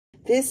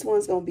This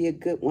one's going to be a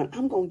good one.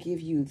 I'm going to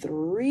give you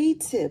 3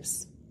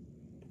 tips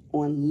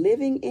on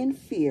living in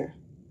fear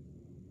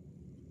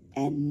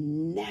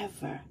and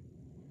never,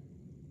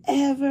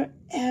 ever,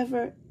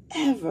 ever,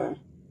 ever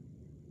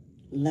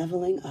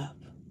leveling up.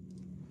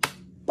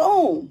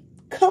 Boom.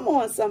 Come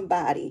on,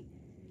 somebody.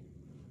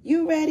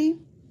 You ready?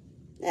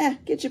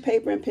 Get your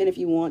paper and pen if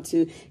you want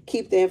to.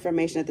 Keep the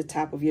information at the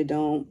top of your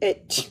dome. I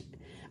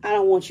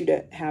don't want you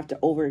to have to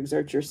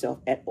overexert yourself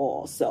at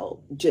all.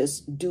 So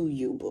just do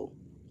you, boo.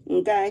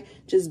 Okay?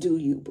 Just do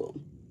you, boo.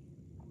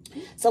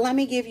 So let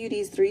me give you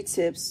these 3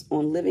 tips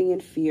on living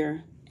in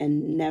fear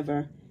and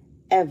never,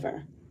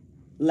 ever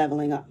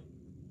leveling up.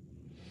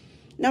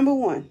 Number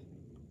 1.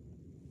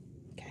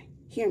 Okay,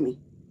 hear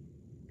me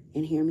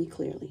and hear me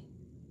clearly.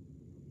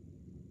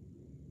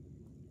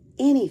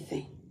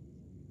 Anything,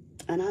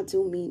 and I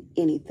do mean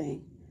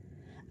anything.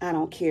 I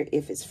don't care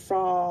if it's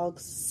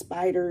frogs,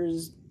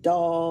 spiders,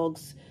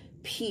 dogs,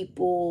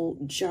 people,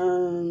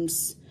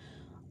 germs,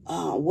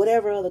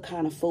 whatever other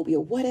kind of phobia,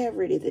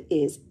 whatever it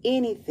is,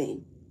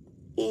 anything,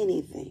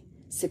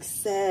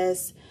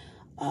 success,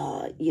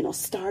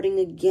 starting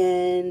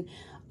again,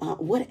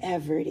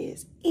 whatever it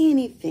is,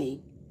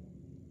 anything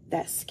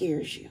that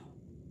scares you,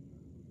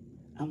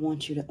 I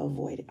want you to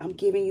avoid it. I'm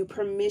giving you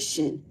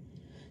permission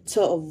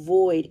to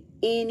avoid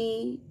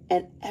any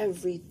and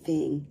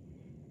everything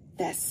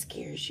that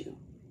scares you.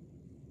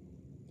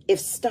 If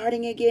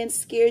starting again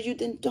scares you,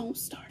 then don't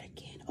start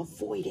again.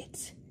 Avoid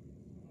it.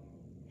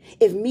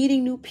 If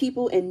meeting new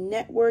people and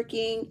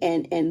networking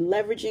and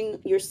leveraging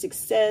your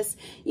success,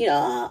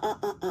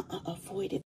 avoid it.